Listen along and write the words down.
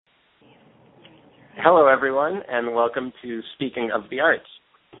Hello, everyone, and welcome to Speaking of the Arts.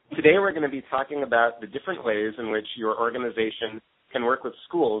 Today we're going to be talking about the different ways in which your organization can work with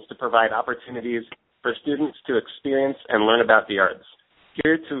schools to provide opportunities for students to experience and learn about the arts.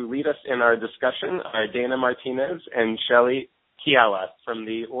 Here to lead us in our discussion are Dana Martinez and Shelly Kiala from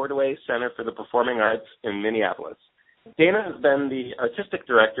the Ordway Center for the Performing Arts in Minneapolis. Dana has been the Artistic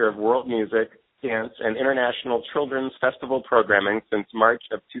Director of World Music, Dance, and International Children's Festival Programming since March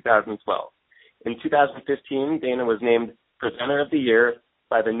of 2012. In 2015, Dana was named Presenter of the Year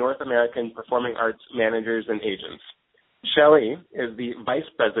by the North American Performing Arts Managers and Agents. Shelly is the Vice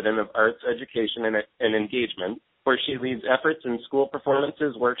President of Arts Education and Engagement, where she leads efforts in school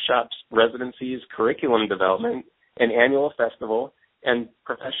performances, workshops, residencies, curriculum development, an annual festival, and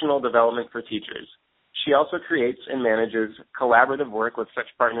professional development for teachers. She also creates and manages collaborative work with such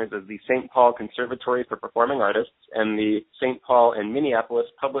partners as the St. Paul Conservatory for Performing Artists and the St. Paul and Minneapolis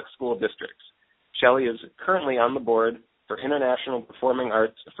Public School Districts. Shelly is currently on the board for International Performing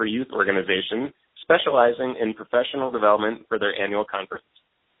Arts for Youth organization, specializing in professional development for their annual conference.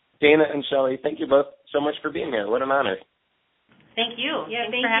 Dana and Shelly, thank you both so much for being here. What an honor. Thank you. Yeah,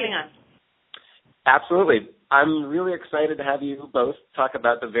 Thanks for having us. Absolutely. I'm really excited to have you both talk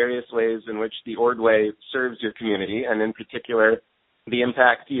about the various ways in which the Ordway serves your community, and in particular, the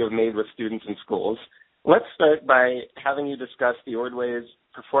impact you have made with students in schools. Let's start by having you discuss the Ordway's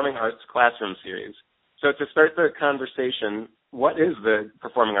Performing Arts Classroom Series. So to start the conversation, what is the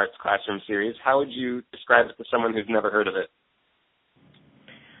Performing Arts Classroom Series? How would you describe it to someone who's never heard of it?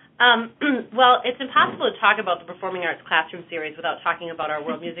 Well, it's impossible to talk about the Performing Arts Classroom Series without talking about our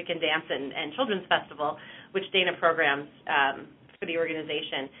World Music and Dance and Children's Festival, which Dana programs for the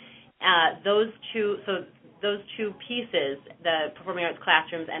organization. Those two pieces, the Performing Arts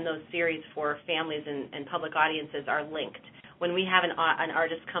Classrooms and those series for families and public audiences, are linked. When we have an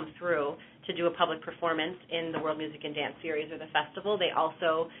artist come through to do a public performance in the World Music and Dance Series or the festival, they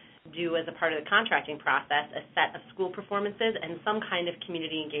also do, as a part of the contracting process, a set of school performances and some kind of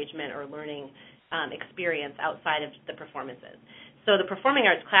community engagement or learning experience outside of the performances. So the Performing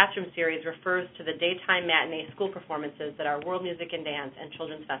Arts Classroom Series refers to the daytime matinee school performances that our World Music and Dance and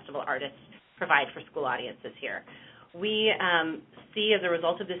Children's Festival artists provide for school audiences here. We see, as a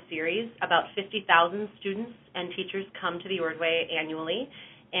result of this series, about 50,000 students and teachers come to the Ordway annually,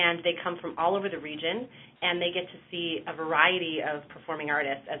 and they come from all over the region, and they get to see a variety of performing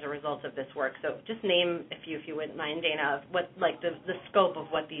artists as a result of this work. So just name a few, if you wouldn't mind, Dana, of what, like, the scope of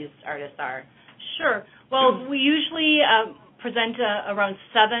what these artists are. Sure. Well, we usually present around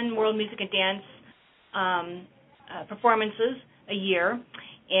 7 World Music and Dance performances a year,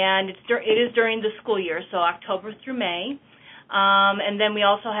 and it is during the school year, so October through May. And then we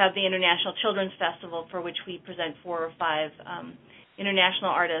also have the International Children's Festival, for which we present 4 or 5 international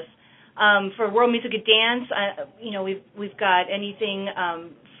artists. For World Music and Dance, we've got anything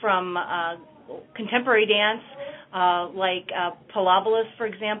from contemporary dance, like Pilobolus, for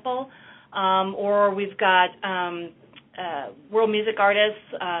example, or we've got world music artists.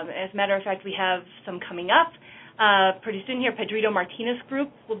 As a matter of fact, we have some coming up pretty soon here. Pedrito Martinez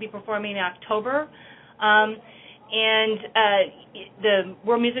Group will be performing in October. And the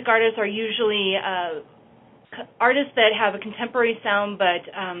world music artists are usually artists that have a contemporary sound but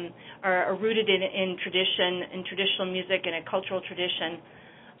are rooted in tradition, in traditional music and a cultural tradition.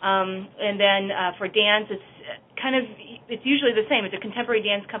 And then for dance, it's usually the same. It's a contemporary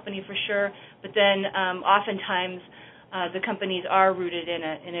dance company for sure, but then oftentimes the companies are rooted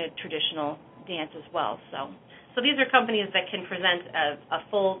in a traditional dance as well. So these are companies that can present a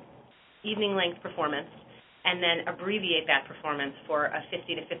full evening-length performance and then abbreviate that performance for a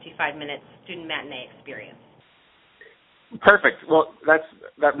 50 to 55-minute student matinee experience. Perfect. Well,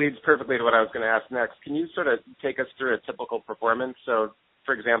 that leads perfectly to what I was going to ask next. Can you sort of take us through a typical performance? So,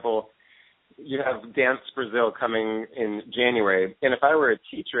 for example, you have Dance Brazil coming in January, and if I were a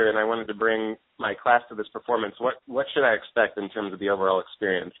teacher and I wanted to bring my class to this performance, what should I expect in terms of the overall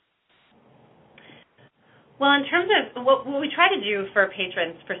experience? Well, in terms of what we try to do for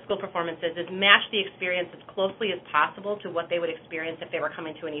patrons for school performances is match the experience as closely as possible to what they would experience if they were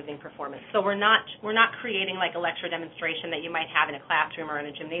coming to an evening performance. So we're not creating like a lecture demonstration that you might have in a classroom or in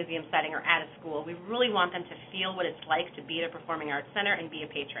a gymnasium setting or at a school. We really want them to feel what it's like to be at a performing arts center and be a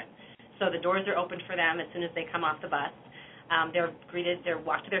patron. So the doors are open for them as soon as they come off the bus. They're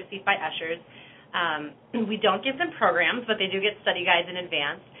walked to their seat by ushers. We don't give them programs, but they do get study guides in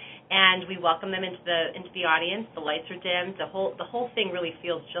advance. And we welcome them into the audience. The lights are dimmed. The whole thing really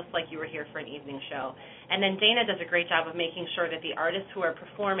feels just like you were here for an evening show. And then Dana does a great job of making sure that the artists who are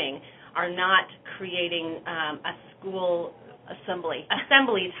performing are not creating a school assembly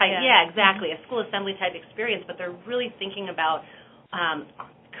type. Yeah, exactly. A school assembly type experience, but they're really thinking about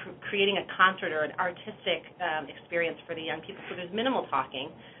creating a concert or an artistic experience for the young people. So there's minimal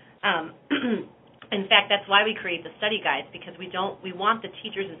talking. In fact, that's why we create the study guides, because we want the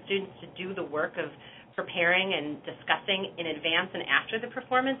teachers and students to do the work of preparing and discussing in advance and after the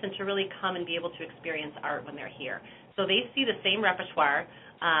performance, and to really come and be able to experience art when they're here. So they see the same repertoire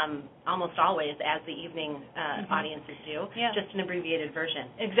almost always as the evening audiences do, just an abbreviated version.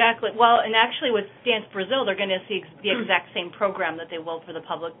 Exactly. Well, and actually with Dance Brazil, they're going to see the exact same program that they will for the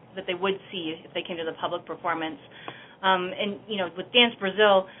public, that they would see if they came to the public performance. And with Dance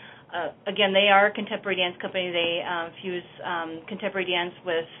Brazil, again, they are a contemporary dance company. They fuse contemporary dance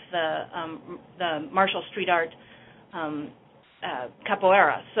with the martial street art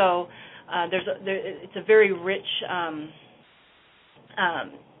capoeira. So it's a very rich,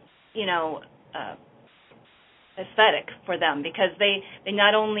 aesthetic for them, because they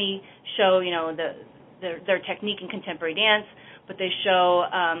not only show their technique in contemporary dance, but they show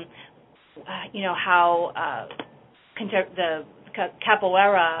how the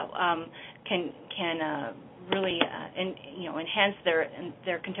capoeira can really enhance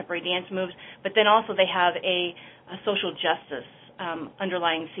their contemporary dance moves. But then also they have a social justice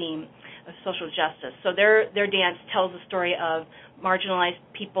underlying theme of social justice. So their dance tells the story of marginalized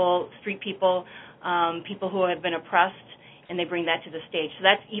people, street people, people who have been oppressed, and they bring that to the stage. So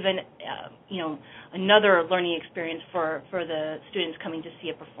that's even another learning experience for the students coming to see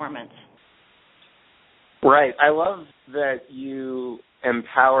a performance. Right. I love that you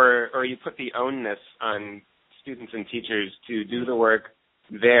empower, or you put the onus on students and teachers to do the work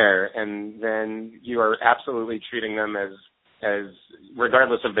there, and then you are absolutely treating them as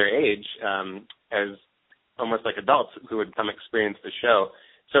regardless of their age, as almost like adults who would come experience the show.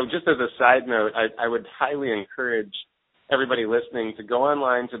 So just as a side note, I would highly encourage everybody listening to go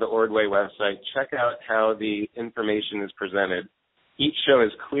online to the Ordway website, check out how the information is presented. Each show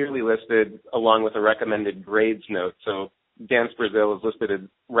is clearly listed along with a recommended grades note. So Dance Brazil is listed as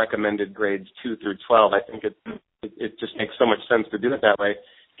recommended grades 2 through 12. I think it just makes so much sense to do it that way.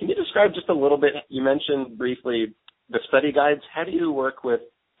 Can you describe just a little bit, you mentioned briefly the study guides. How do you work with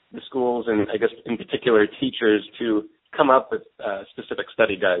the schools and I guess in particular teachers to come up with specific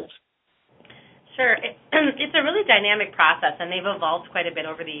study guides? Sure. It's a really dynamic process, and they've evolved quite a bit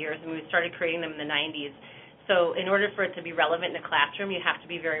over the years, and we started creating them in the 90s. So in order for it to be relevant in a classroom, you have to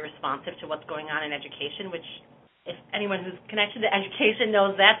be very responsive to what's going on in education, which if anyone who's connected to education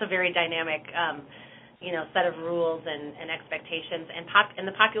knows that's a very dynamic set of rules and expectations, and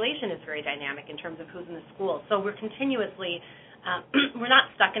the population is very dynamic in terms of who's in the school. So we're continuously, we're not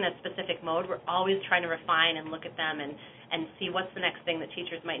stuck in a specific mode. We're always trying to refine and look at them and see what's the next thing that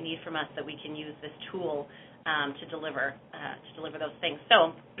teachers might need from us that we can use this tool to deliver those things.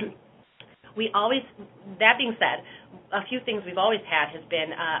 So that being said, a few things we've always had has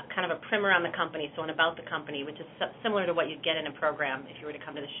been kind of a primer on the company, so an about the company, which is similar to what you'd get in a program if you were to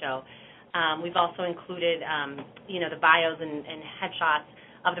come to the show. We've also included, the bios and headshots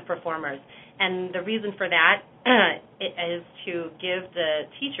of the performers. And the reason for that is to give the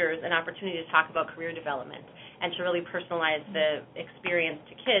teachers an opportunity to talk about career development and to really personalize the experience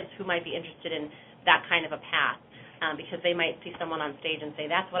to kids who might be interested in that kind of a path. Because they might see someone on stage and say,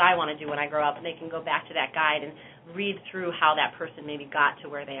 that's what I want to do when I grow up, and they can go back to that guide and read through how that person maybe got to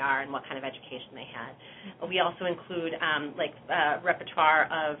where they are and what kind of education they had. We also include repertoire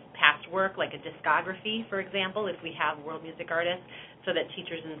of past work, like a discography, for example, if we have world music artists, so that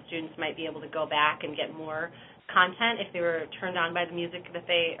teachers and students might be able to go back and get more content if they were turned on by the music that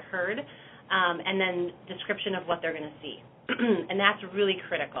they heard, and then description of what they're going to see. And that's really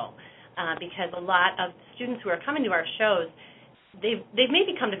critical. Because a lot of students who are coming to our shows, they've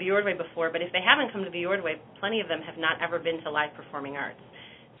maybe come to the Ordway before, but if they haven't come to the Ordway, plenty of them have not ever been to live performing arts.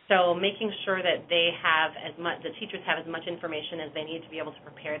 So making sure that the teachers have as much information as they need to be able to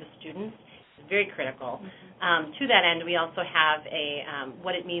prepare the students is very critical. Mm-hmm. To that end, we also have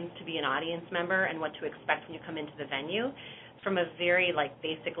what it means to be an audience member and what to expect when you come into the venue, from a very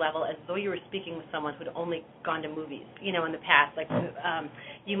basic level, as though you were speaking with someone who'd only gone to movies, in the past.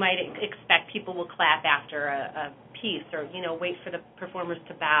 You might expect people will clap after a piece, or wait for the performers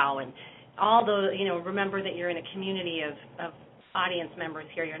to bow, and all those. Remember that you're in a community of audience members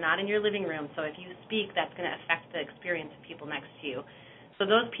here. You're not in your living room, so if you speak, that's going to affect the experience of people next to you. So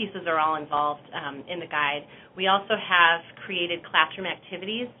those pieces are all involved in the guide. We also have created classroom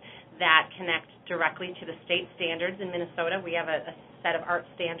activities that connect directly to the state standards in Minnesota. We have a set of art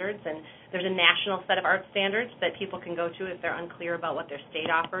standards, and there's a national set of art standards that people can go to if they're unclear about what their state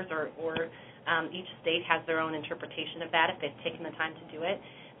offers or Each state has their own interpretation of that if they've taken the time to do it.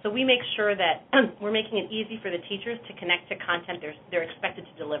 So we make sure that we're making it easy for the teachers to connect to content they're expected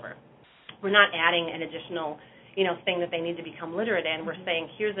to deliver. We're not adding an additional, thing that they need to become literate in. We're saying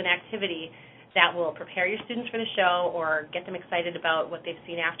here's an activity that will prepare your students for the show or get them excited about what they've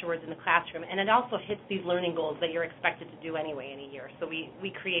seen afterwards in the classroom. And it also hits these learning goals that you're expected to do anyway in a year. So we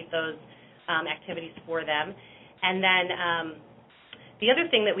create those activities for them. And then the other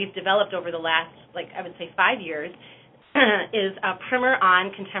thing that we've developed over the last, I would say 5 years, is a primer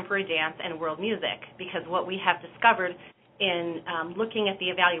on contemporary dance and world music, because what we have discovered in looking at the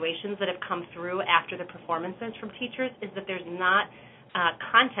evaluations that have come through after the performances from teachers is that there's not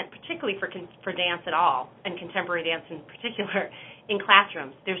content, particularly for dance at all, and contemporary dance in particular, in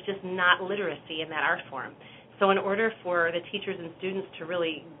classrooms. There's just not literacy in that art form. So in order for the teachers and students to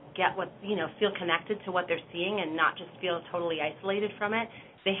really get feel connected to what they're seeing and not just feel totally isolated from it,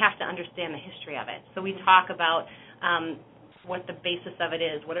 they have to understand the history of it. So we talk about what the basis of it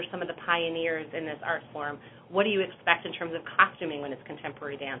is, what are some of the pioneers in this art form, what do you expect in terms of costuming when it's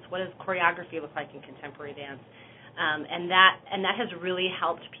contemporary dance, what does choreography look like in contemporary dance, and that has really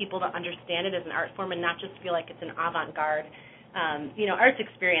helped people to understand it as an art form and not just feel like it's an avant-garde arts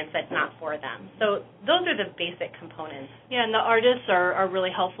experience that's not for them. So those are the basic components. Yeah, and the artists are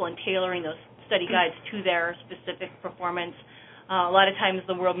really helpful in tailoring those study guides to their specific performance. A lot of times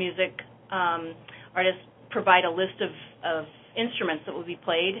the world music artists provide a list of instruments that will be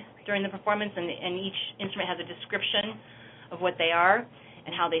played during the performance, and each instrument has a description of what they are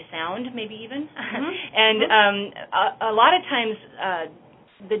and how they sound, maybe even. And a lot of times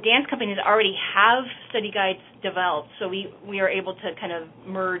the dance companies already have study guides developed, so we are able to kind of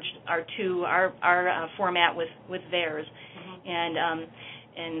merge our format with theirs,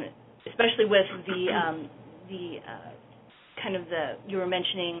 and especially with the kind of you were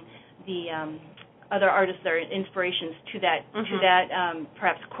mentioning the other artists that are inspirations to that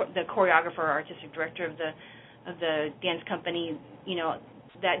perhaps the choreographer or artistic director of the dance company,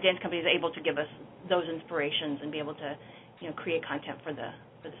 that dance company is able to give us those inspirations and be able to create content for the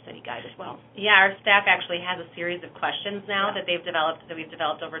study guide as well. Yeah, our staff actually has a series of questions now that we've developed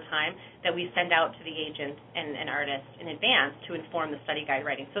over time that we send out to the agents and artists in advance to inform the study guide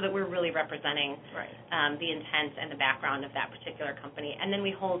writing, so that we're really representing the intent and the background of that particular company. And then we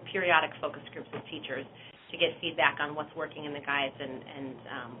hold periodic focus groups with teachers to get feedback on what's working in the guides and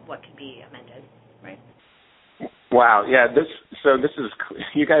what could be amended. Right. Wow. Yeah. This is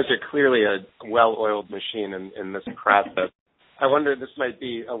you guys are clearly a well-oiled machine in this process. I wonder, this might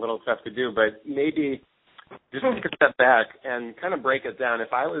be a little tough to do, but maybe just take a step back and kind of break it down.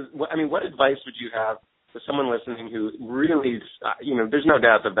 What advice would you have to someone listening who really, there's no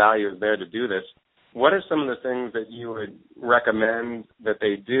doubt the value is there to do this. What are some of the things that you would recommend that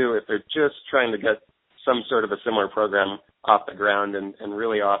they do if they're just trying to get some sort of a similar program off the ground and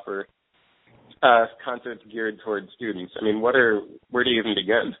really offer content geared towards students? Where do you even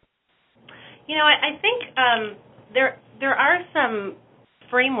begin? I think there are some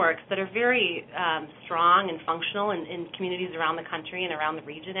frameworks that are very strong and functional in communities around the country and around the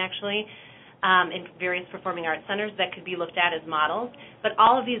region, actually, in various performing arts centers that could be looked at as models. But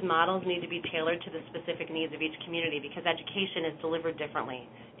all of these models need to be tailored to the specific needs of each community, because education is delivered differently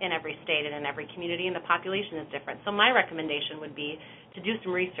in every state and in every community, and the population is different. So my recommendation would be to do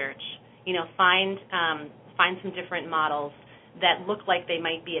some research. Find some different models that look like they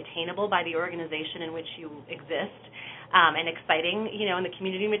might be attainable by the organization in which you exist, and exciting, in the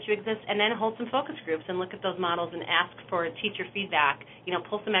community in which you exist, and then hold some focus groups and look at those models and ask for teacher feedback.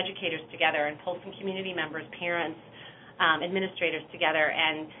 Pull some educators together and pull some community members, parents, administrators together,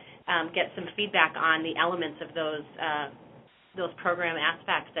 and get some feedback on the elements of those program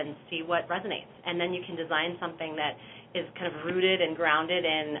aspects and see what resonates. And then you can design something that is kind of rooted and grounded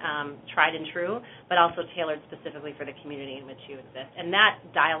in tried and true, but also tailored specifically for the community in which you exist. And that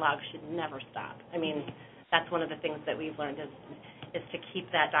dialogue should never stop. That's one of the things that we've learned is to keep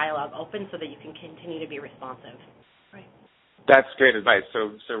that dialogue open so that you can continue to be responsive. Right. That's great advice.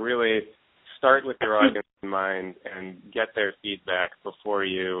 So really start with your audience in mind and get their feedback before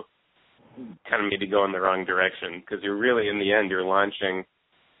you kind of maybe go in the wrong direction, because you're really, in the end, you're launching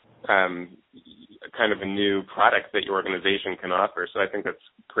kind of a new product that your organization can offer. So I think that's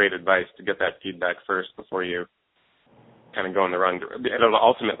great advice to get that feedback first before you kind of go in the wrong direction.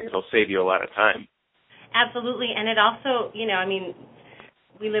 It'll save you a lot of time. Absolutely, and it also,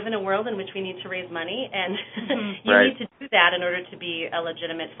 we live in a world in which we need to raise money, and you need to do that in order to be a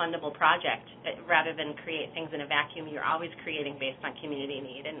legitimate fundable project. Rather than create things in a vacuum, you're always creating based on community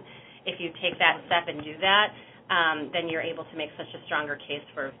need. And if you take that step and do that, then you're able to make such a stronger case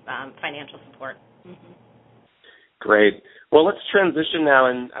for financial support. Mm-hmm. Great. Well, let's transition now,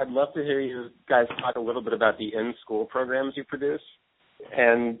 and I'd love to hear you guys talk a little bit about the in-school programs you produce,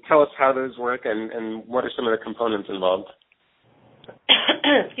 and tell us how those work and what are some of the components involved.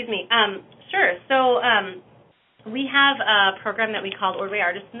 Excuse me. Sure. So we have a program that we call Ordway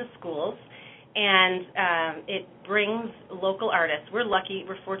Artists in the Schools, and it brings local artists. We're lucky,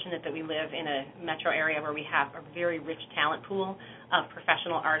 we're fortunate that we live in a metro area where we have a very rich talent pool of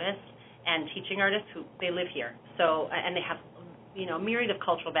professional artists and teaching artists who they live here. So, and they have, a myriad of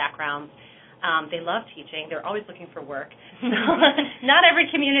cultural backgrounds. They love teaching. They're always looking for work. So not every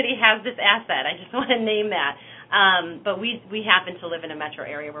community has this asset. I just want to name that. But we happen to live in a metro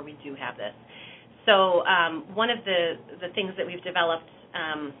area where we do have this. So one of the things that we've developed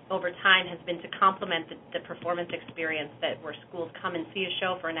over time has been to complement the performance experience where schools come and see a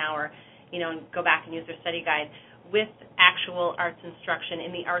show for an hour, and go back and use their study guide with actual arts instruction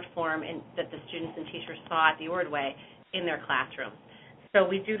in the art form that the students and teachers saw at the Ordway in their classrooms. So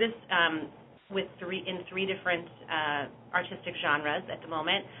we do this in three different artistic genres at the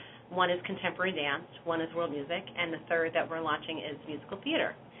moment. One is contemporary dance, one is world music, and the third that we're launching is musical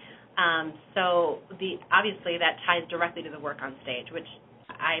theater. So obviously that ties directly to the work on stage, which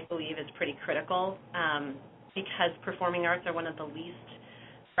I believe is pretty critical because performing arts are one of the least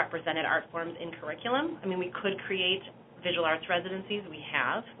represented art forms in curriculum. I mean, we could create visual arts residencies. We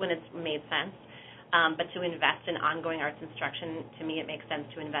have when it's made sense. But to invest in ongoing arts instruction, to me it makes sense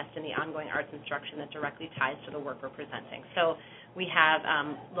to invest in the ongoing arts instruction that directly ties to the work we're presenting. So we have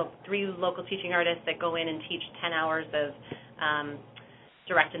 3 local teaching artists that go in and teach 10 hours of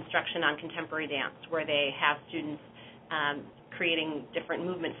direct instruction on contemporary dance, where they have students creating different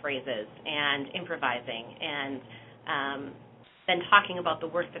movement phrases and improvising and then talking about the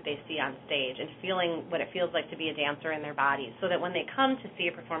work that they see on stage and feeling what it feels like to be a dancer in their bodies, so that when they come to see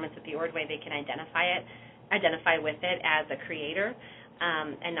a performance at the Ordway, they can identify with it as a creator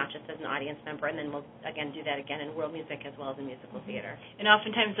and not just as an audience member. And then we'll, again, do that again in world music as well as in musical theater. And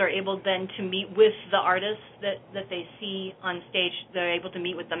oftentimes they're able then to meet with the artists that they see on stage. They're able to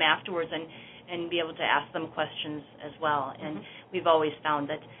meet with them afterwards and be able to ask them questions as well. And we've always found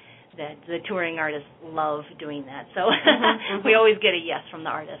that the touring artists love doing that. So we always get a yes from the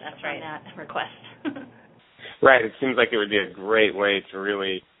artist on that request. Right. It seems like it would be a great way to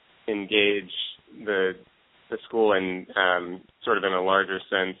really engage the school and sort of in a larger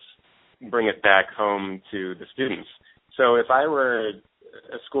sense bring it back home to the students. So if I were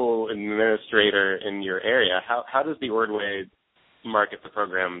a school administrator in your area, how does the Ordway market the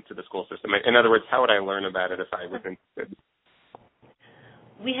program to the school system? In other words, how would I learn about it if I was interested?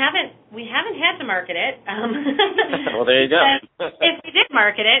 We haven't had to market it. Well, there you go. If we did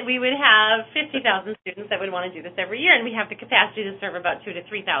market it, we would have 50,000 students that would want to do this every year, and we have the capacity to serve about 2,000 to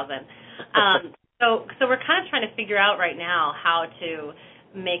 3,000. So we're kind of trying to figure out right now how to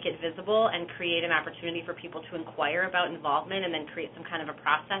make it visible and create an opportunity for people to inquire about involvement, and then create some kind of a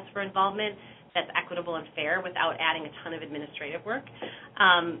process for involvement that's equitable and fair without adding a ton of administrative work.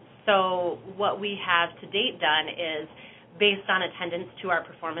 So what we have to date done is, based on attendance to our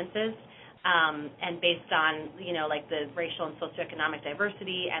performances, and based on, like the racial and socioeconomic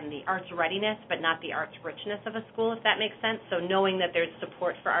diversity and the arts readiness, but not the arts richness of a school, if that makes sense. So knowing that there's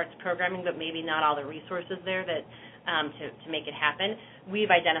support for arts programming, but maybe not all the resources there that to make it happen,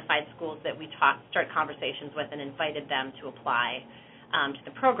 we've identified schools that we start conversations with and invited them to apply to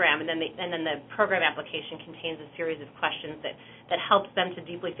the program. And then the program application contains a series of questions that helps them to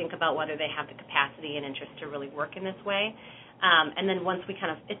deeply think about whether they have the capacity and interest to really work in this way. And then once we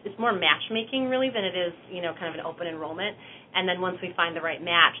it's more matchmaking really than it is, kind of an open enrollment. And then once we find the right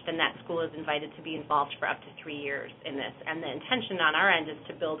match, then that school is invited to be involved for up to 3 years in this. And the intention on our end is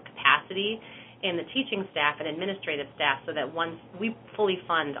to build capacity in the teaching staff and administrative staff so that once we fully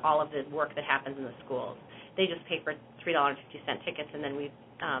fund all of the work that happens in the schools. They just pay for $3.50 tickets, and then we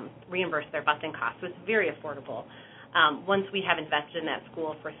reimburse their busing costs. So it's very affordable. Once we have invested in that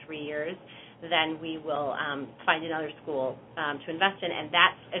school for 3 years, then we will find another school to invest in,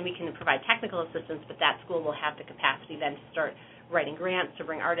 and we can provide technical assistance, but that school will have the capacity then to start writing grants to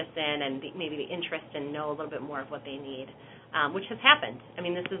bring artists in and maybe the interest and know a little bit more of what they need, which has happened. I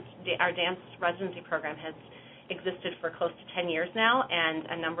mean, our dance residency program has existed for close to 10 years now, and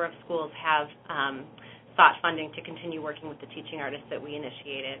a number of schools have sought funding to continue working with the teaching artists that we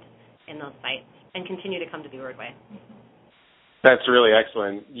initiated in those sites and continue to come to the Ordway. That's really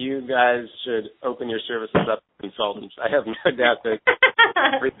excellent. You guys should open your services up to consultants. I have no doubt that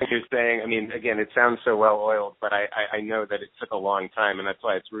everything you're saying, I mean, again, it sounds so well-oiled, but I know that it took a long time, and that's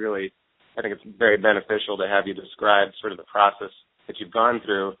why it's really, I think it's very beneficial to have you describe sort of the process that you've gone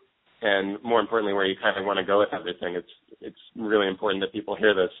through, and more importantly, where you kind of want to go with everything. It's really important that people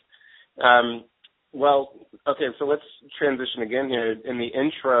hear this. Well, okay, so let's transition again here. In the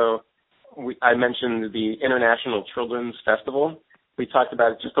intro, I mentioned the International Children's Festival. We talked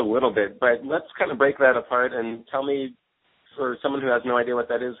about it just a little bit, but let's kind of break that apart and tell me, for someone who has no idea what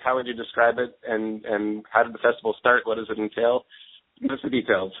that is, how would you describe it, and how did the festival start? What does it entail? Give us the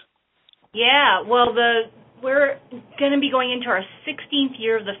details. Yeah, well, we're going to be going into our 16th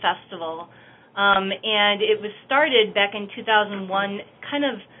year of the festival, and it was started back in 2001, kind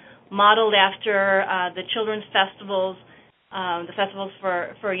of modeled after the children's festivals, the festivals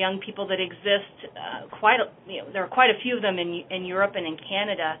for young people that exist. There are quite a few of them in Europe and in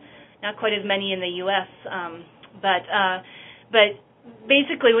Canada, not quite as many in the U.S., but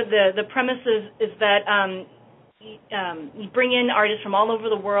basically what the premise is that you bring in artists from all over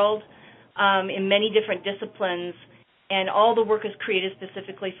the world in many different disciplines, and all the work is created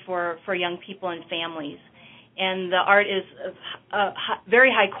specifically for young people and families. And the art is of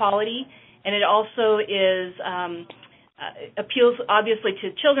very high quality, and it also is appeals obviously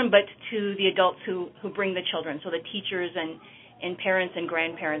to children, but to the adults who bring the children. So the teachers and parents and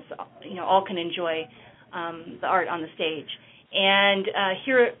grandparents, all can enjoy the art on the stage. And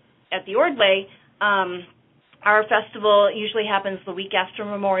here at the Ordway, our festival usually happens the week after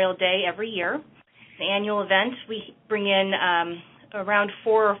Memorial Day every year. It's an annual event. We bring in around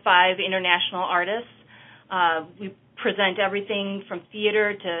 4 or 5 international artists. We present everything from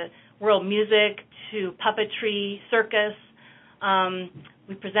theater to world music to puppetry, circus.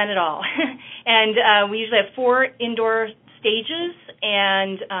 We present it all. And we usually have 4 indoor stages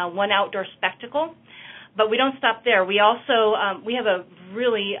and 1 outdoor spectacle. But we don't stop there. We also we have a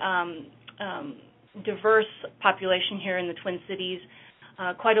really diverse population here in the Twin Cities,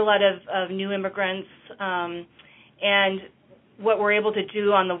 quite a lot of new immigrants. And what we're able to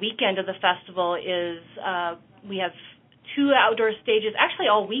do on the weekend of the festival is we have 2 outdoor stages, actually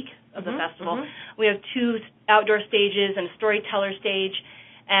all week of the festival. Mm-hmm. We have 2 outdoor stages and a storyteller stage.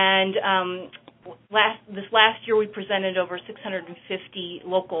 And this last year we presented over 650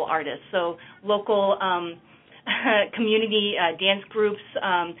 local artists, so local community dance groups,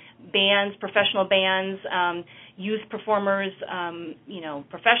 bands, professional bands, youth performers,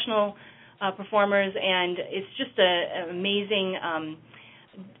 professional performers, and it's just an amazing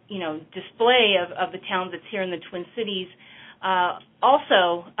display of the talent that's here in the Twin Cities.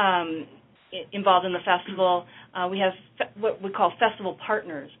 Also involved in the festival, we have what we call festival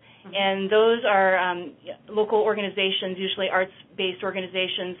partners. Mm-hmm. And those are local organizations, usually arts-based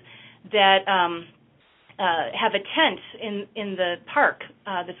organizations, that have a tent in the park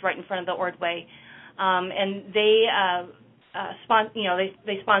that's right in front of the Ordway, and they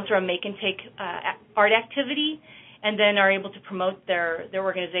sponsor a make and take art activity, and then are able to promote their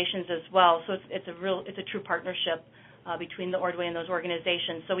organizations as well. So it's a true partnership between the Ordway and those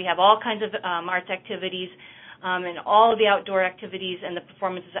organizations. So we have all kinds of arts activities. And all of the outdoor activities and the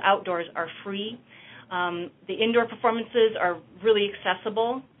performances outdoors are free. The indoor performances are really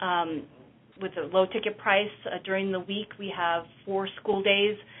accessible with a low ticket price. During the week, we have 4 school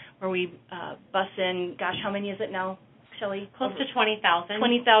days where we bus in, how many is it now, Shelley? Close to 20,000.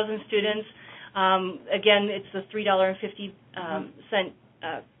 20,000 students. Again, it's the $3.50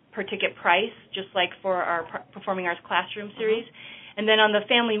 per ticket price, just like for our Performing Arts Classroom series. Mm-hmm. And then on the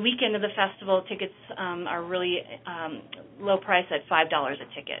family weekend of the festival, tickets are really low price at $5 a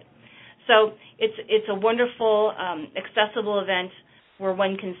ticket. So it's a wonderful, accessible event where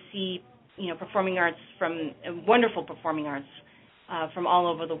one can see, performing arts wonderful performing arts from all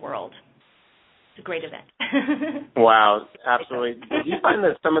over the world. It's a great event. Wow, absolutely. Do you find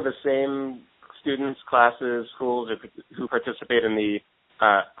that some of the same students, classes, schools who participate in the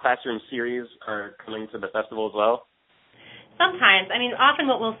classroom series are coming to the festival as well? Sometimes. Often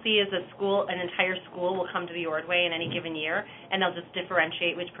what we'll see is an entire school will come to the Ordway in any given year, and they'll just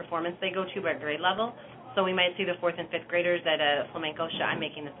differentiate which performance they go to by grade level. So we might see the 4th and 5th graders at a flamenco show. I'm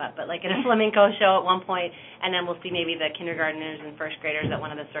making this up, but like at a flamenco show at one point, and then we'll see maybe the kindergartners and first graders at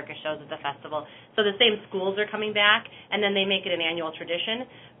one of the circus shows at the festival. So the same schools are coming back, and then they make it an annual tradition.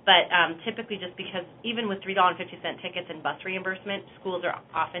 But typically, just because even with $3.50 tickets and bus reimbursement, schools are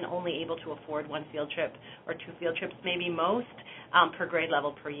often only able to afford 1 field trip or 2 field trips, maybe most, per grade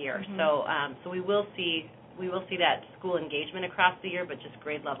level per year. Mm-hmm. So we will see that school engagement across the year, but just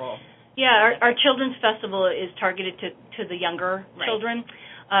grade level. Yeah, our children's festival is targeted to the younger children.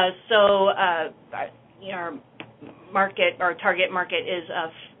 So our target market is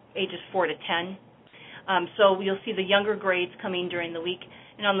ages 4 to 10. So you'll see the younger grades coming during the week.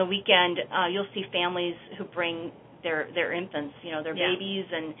 and on the weekend you'll see families who bring their infants, their babies,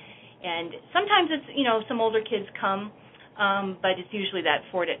 and sometimes it's some older kids come. But it's usually that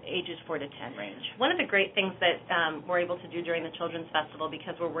ages 4 to 10 range. One of the great things that we're able to do during the Children's Festival,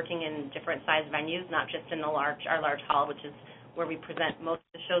 because we're working in different size venues, not just in our large hall, which is where we present most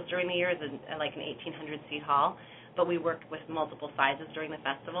of the shows during the year, is like an 1,800-seat hall, but we work with multiple sizes during the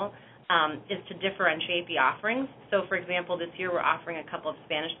festival, is to differentiate the offerings. So, for example, this year we're offering a couple of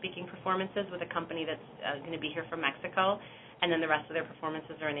Spanish-speaking performances with a company that's going to be here from Mexico, and then the rest of their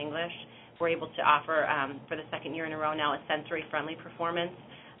performances are in English. We're able to offer, for the second year in a row now, a sensory-friendly performance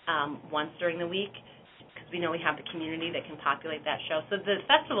once during the week, because we know we have the community that can populate that show. So the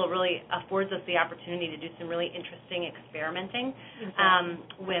festival really affords us the opportunity to do some really interesting experimenting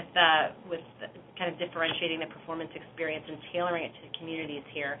with kind of differentiating the performance experience and tailoring it to the communities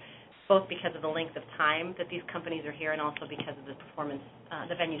here, both because of the length of time that these companies are here and also because of the performance,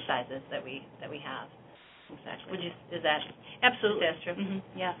 the venue sizes that we have. Exactly. Is that absolutely? That's true. Mm-hmm.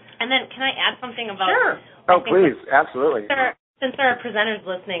 Yeah. And then, can I add something about? Sure. Oh, please, absolutely. Since there are presenters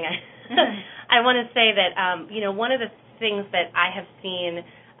listening, I want to say that one of the things that I have seen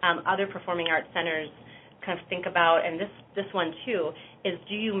other performing arts centers kind of think about, and this one too, is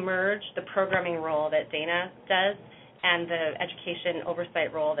do you merge the programming role that Dana does and the education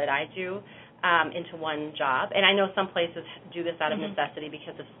oversight role that I do into one job? And I know some places do this out of necessity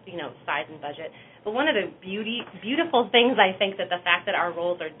because of size and budget. But one of the beautiful things I think that the fact that our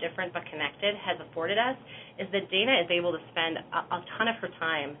roles are different but connected has afforded us is that Dana is able to spend a ton of her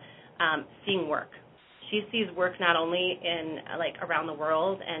time seeing work. She sees work not only in around the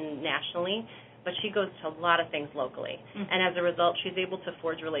world and nationally, but she goes to a lot of things locally. And as a result, she's able to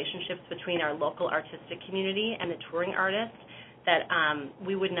forge relationships between our local artistic community and the touring artists that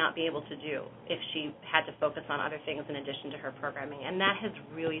we would not be able to do if she had to focus on other things in addition to her programming. And that has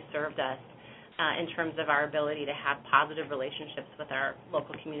really served us in terms of our ability to have positive relationships with our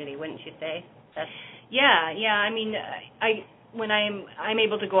local community, wouldn't you say? Yeah. I mean, when I'm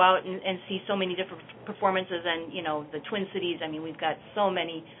able to go out and see so many different performances, and the Twin Cities. I mean, we've got so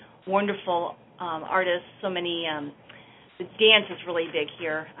many wonderful artists, so many. The dance is really big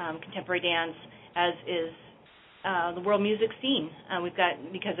here, contemporary dance, as is the world music scene. We've got,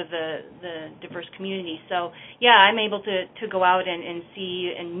 because of the diverse community. So yeah, I'm able to go out and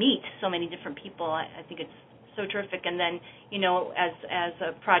see and meet so many different people. I think it's so terrific. And then as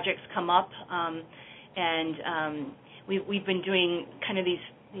projects come up, and we've been doing kind of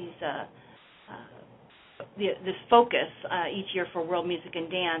this focus each year for world music and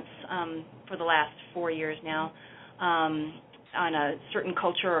dance for the last 4 years now on a certain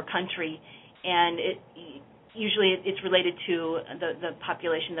culture or country, and usually it's related to the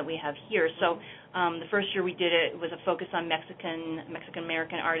population that we have here. So the first year we did it was a focus on Mexican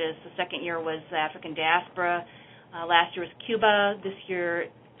American artists. The second year was the African diaspora. Last year was Cuba. This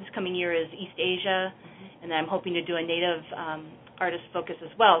coming year is East Asia, and then I'm hoping to do a Native artist focus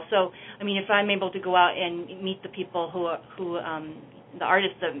as well. So I mean, if I'm able to go out and meet the people who the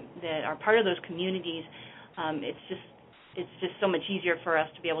artists that are part of those communities, it's just so much easier for us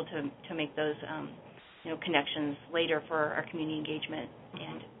to be able to make those connections later for our community engagement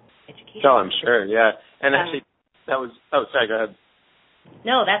and education. Oh, I'm sure, yeah. And actually, that was... Oh, sorry, go ahead.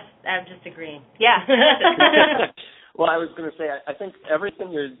 No, I'm just agreeing. Yeah. Well, I was going to say, I think everything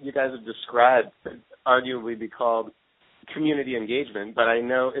you guys have described could arguably be called community engagement, but I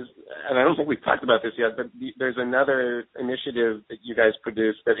know, and I don't think we've talked about this yet, but there's another initiative that you guys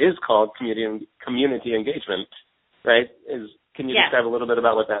produce that is called community engagement, right? Can you describe a little bit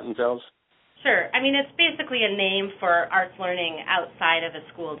about what that entails? Sure. I mean, it's basically a name for arts learning outside of a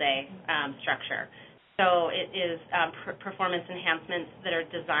school day structure. So it is performance enhancements that are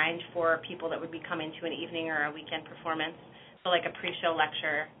designed for people that would be coming to an evening or a weekend performance. So like a pre-show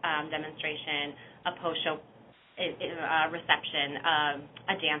lecture demonstration, a post-show reception,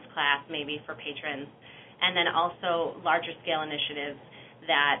 a dance class maybe for patrons, and then also larger scale initiatives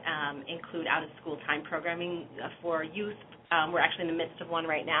that include out-of-school time programming for youth. We're actually in the midst of one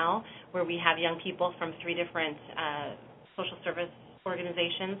right now where we have young people from 3 different social service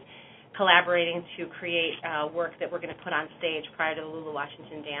organizations collaborating to create work that we're going to put on stage prior to the Lulu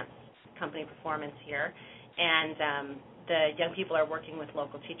Washington Dance Company performance here. And the young people are working with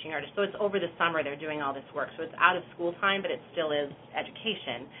local teaching artists. So it's over the summer they're doing all this work. So it's out of school time, but it still is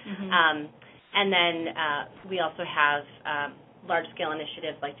education. And then we also have large-scale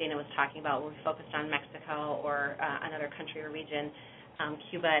initiatives like Dana was talking about where we focused on Mexico or another country or region,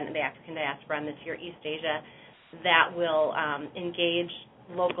 Cuba and the African diaspora, and this year East Asia, that will engage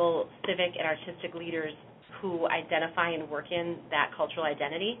local civic and artistic leaders who identify and work in that cultural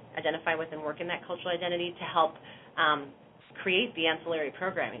identity, to help create the ancillary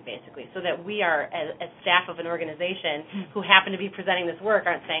programming, basically, so that we are, as staff of an organization who happen to be presenting this work,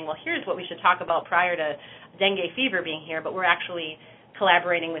 aren't saying, well, here's what we should talk about prior to dengue fever being here, but we're actually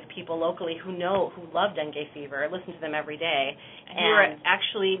collaborating with people locally who love dengue fever, listen to them every day. And who are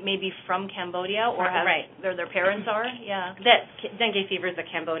actually maybe from Cambodia or have their parents are. Yeah. Dengue Fever is a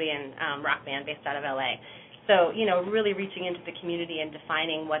Cambodian rock band based out of LA. So, really reaching into the community and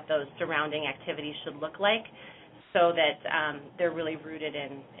defining what those surrounding activities should look like so that they're really rooted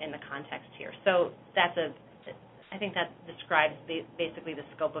in the context here. So I think that describes basically the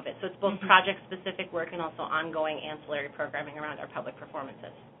scope of it. So it's both project-specific work and also ongoing ancillary programming around our public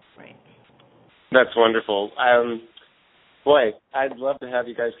performances. Right. That's wonderful. Boy, I'd love to have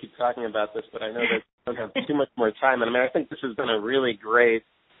you guys keep talking about this, but I know that we don't have too much more time. And I think this has been a really great,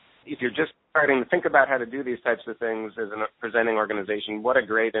 if you're just starting to think about how to do these types of things as a presenting organization, what a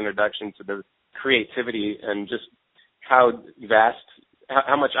great introduction to the creativity and just how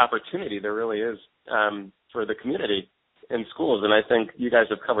much opportunity there really is for the community in schools. And I think you guys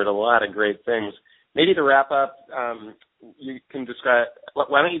have covered a lot of great things. Maybe to wrap up, you can describe,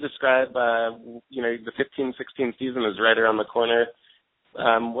 why don't you describe, the 15-16 season is right around the corner.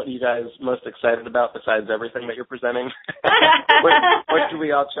 What are you guys most excited about besides everything that you're presenting? What should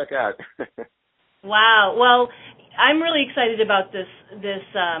we all check out? Wow. Well, I'm really excited about this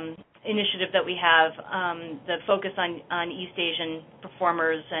initiative that we have, the focus on East Asian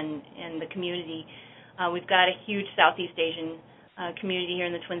performers and the community. We've got a huge Southeast Asian community here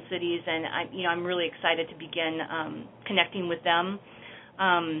in the Twin Cities, and I'm really excited to begin connecting with them.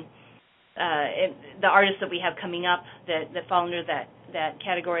 The artists that we have coming up that fall under that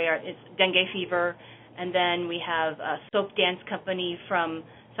category is Dengue Fever, and then we have a Soap Dance Company from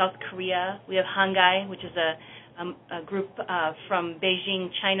South Korea. We have Hangai, which is a group from Beijing,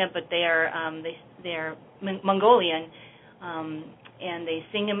 China, but they are Mongolian, and they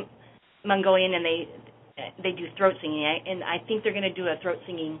sing in Mongolian, and they do throat singing. And I think they're going to do a throat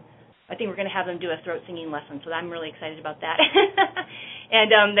singing. I think we're going to have them do a throat singing lesson, so I'm really excited about that.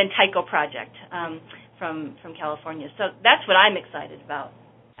 And then Taiko Project from California. So that's what I'm excited about.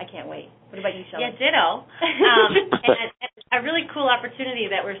 I can't wait. What about you, Shelley? Yeah, ditto. And a really cool opportunity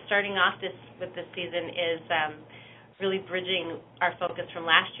that we're starting off with this season is really bridging our focus from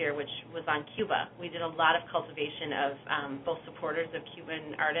last year, which was on Cuba. We did a lot of cultivation of both supporters of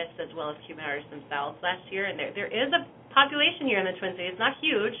Cuban artists as well as Cuban artists themselves last year, and there is a population here in the Twin Cities. It's not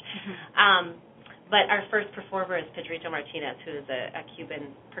huge, but our first performer is Pedrito Martinez, who is a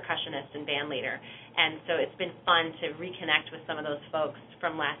Cuban percussionist and band leader, and so it's been fun to reconnect with some of those folks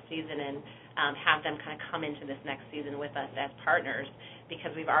from last season and have them kind of come into this next season with us as partners,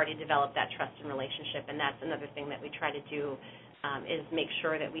 because we've already developed that trust and relationship. And that's another thing that we try to do is make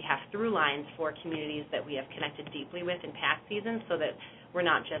sure that we have through lines for communities that we have connected deeply with in past seasons, so that we're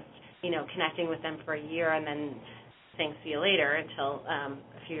not just connecting with them for a year and then saying see you later until a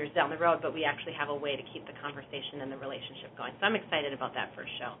few years down the road, but we actually have a way to keep the conversation and the relationship going. So I'm excited about that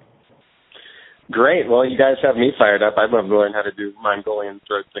first show. Great. Well, you guys have me fired up. I'd love to learn how to do Mongolian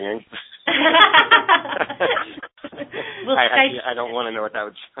throat singing. I don't want to know what that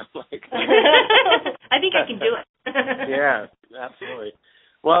would sound like. I think I can do it. Yeah, absolutely.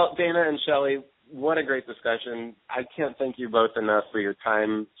 Well, Dana and Shelley, what a great discussion. I can't thank you both enough for your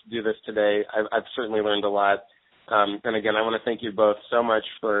time to do this today. I've certainly learned a lot. And again, I want to thank you both so much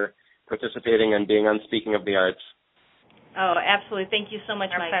for participating and being on Speaking of the Arts. Oh, absolutely. Thank you so much,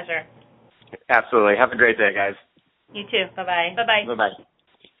 Mike. Our pleasure. Absolutely. Have a great day, guys. You too. Bye-bye. Bye-bye. Bye-bye.